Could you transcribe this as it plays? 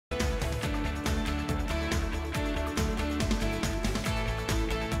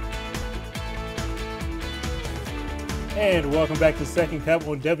And welcome back to Second Cup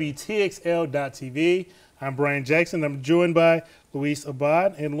on WTXL.TV. I'm Brian Jackson. I'm joined by Luis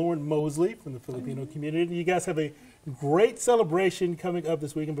Abad and Lauren Mosley from the Filipino community. You guys have a great celebration coming up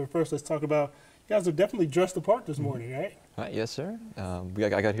this weekend, but first let's talk about, you guys are definitely dressed apart this morning, right? Yes, sir. I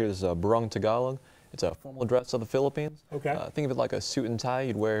got here this Barong Tagalog. It's a formal dress of the Philippines. Okay. Think of it like a suit and tie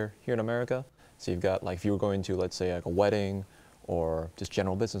you'd wear here in America. So you've got, like, if you were going to, let's say, like a wedding or just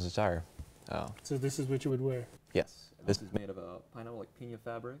general business attire. So this is what you would wear? Yes. This is made of a pineapple, like piña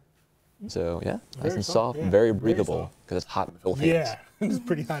fabric. So yeah, Very nice and soft, soft, yeah. and very Very breathable soft. because it's hot in the Philippines. Yeah, it's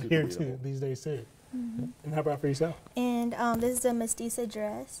pretty hot Super here breathable. too these days too. And how about for yourself? And this is a mestiza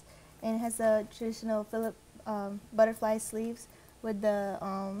dress, and it has the traditional butterfly sleeves with the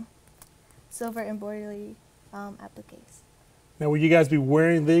silver embroidery appliques. Now, will you guys be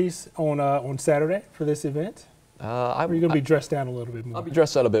wearing these on Saturday for this event? Or are you going to be dressed down a little bit more? I'll be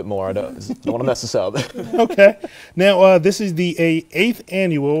dressed out a bit more. I don't want to mess this up. Okay. Now, this is the 8th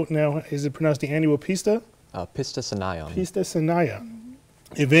annual, now is it pronounced the annual Fiesta? Fiesta Sanayam. Fiesta Sanaya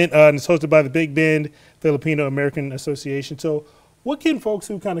event, and it's hosted by the Big Bend Filipino American Association. So what can folks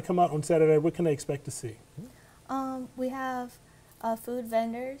who kind of come out on Saturday, what can they expect to see? We have food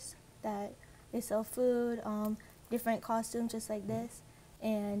vendors that they sell food, different costumes just like this,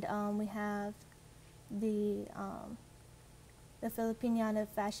 and we have the Filipiniana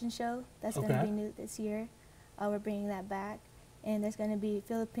fashion show that's going to be new this year. We're bringing that back, and there's going to be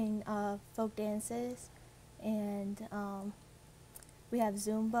Philippine folk dances, and we have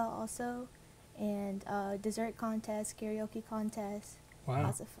Zumba also, and dessert contest, karaoke contest. Wow.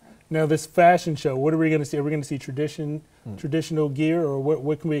 Lots of fun. Now, this fashion show, what are we going to see? Are we going to see traditional gear, or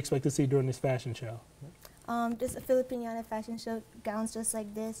what can we expect to see during this fashion show? Just a Filipiniana fashion show, gowns just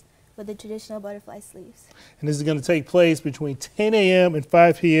like this, with the traditional butterfly sleeves. And this is going to take place between 10 a.m. and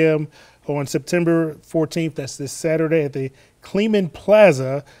 5 p.m. on September 14th. That's this Saturday at the Kleeman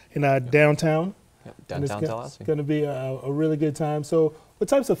Plaza in downtown. Yep, downtown Tallahassee. It's going to be a really good time. So what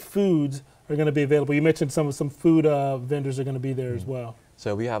types of foods are going to be available? You mentioned some food vendors are going to be there as well.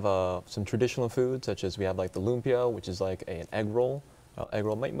 So we have some traditional foods, such as we have like the lumpia, which is like an egg roll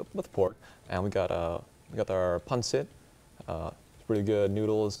made with pork, and we got our pancit. Pretty good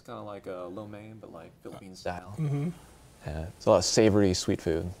noodles, kind of like lo mein, but like Philippine style. It's a lot of savory, sweet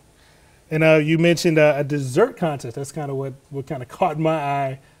food. And you mentioned a dessert contest. That's kind of what kind of caught my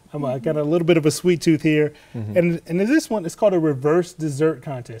eye. I got a little bit of a sweet tooth here. And this one, it's called a reverse dessert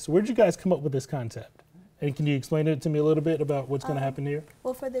contest. Where did you guys come up with this concept? And can you explain it to me a little bit about what's going to happen here?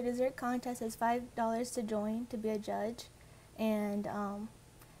 Well, for the dessert contest, it's $5 to join to be a judge, and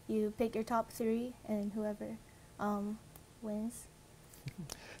you pick your top 3, and whoever wins.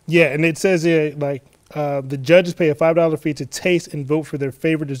 Yeah, and it says here, like, the judges pay a $5 fee to taste and vote for their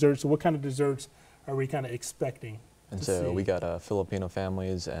favorite desserts. So what kind of desserts are we kind of expecting? And so we got Filipino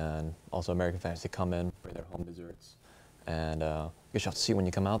families and also American families to come in, bring their home desserts. And I guess you'll have to see when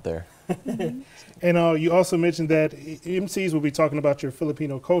you come out there. And you also mentioned that MCs will be talking about your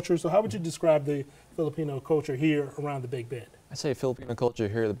Filipino culture. So how would you describe the Filipino culture here around the Big Bend? I say Filipino culture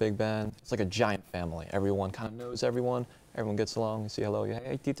here at the Big Bend, it's like a giant family. Everyone kind of knows everyone. Everyone gets along. You say hello.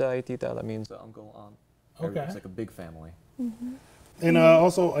 Hey, tita, hey, tita. That means uncle, aunt. Okay. It's like a big family. And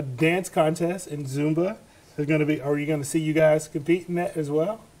also a dance contest in Zumba. There's going to be. Are you going to see you guys compete in that as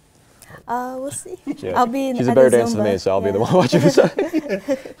well? We'll see. Yeah. I'll be in She's a better dancer than me, so I'll be the one watching this.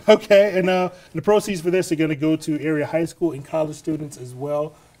 Okay, and the proceeds for this are going to go to area high school and college students as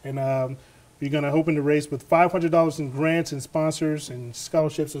well. And we're going to hoping to raise with $500 in grants and sponsors and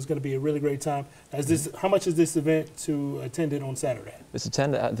scholarships. So it's going to be a really great time. How much is this event to attend it on Saturday? This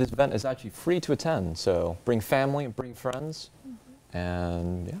event is actually free to attend, so bring family, bring friends,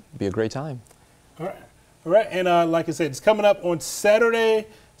 and yeah, it'll be a great time. All right, and like I said, it's coming up on Saturday,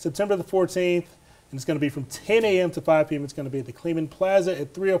 September the 14th, and it's going to be from 10 a.m. to 5 p.m. It's going to be at the Kleeman Plaza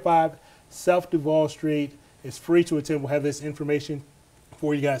at 305 South Duval Street. It's free to attend. We'll have this information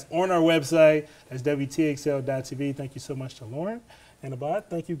for you guys on our website. That's WTXL.TV. Thank you so much to Lauren and Abad.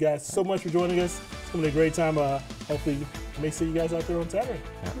 Thank you guys so much for joining us. It's going to be a great time. Hopefully, we may see you guys out there on Saturday.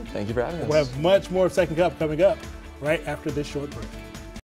 Yeah, thank you for having us. We'll have much more Second Cup coming up right after this short break.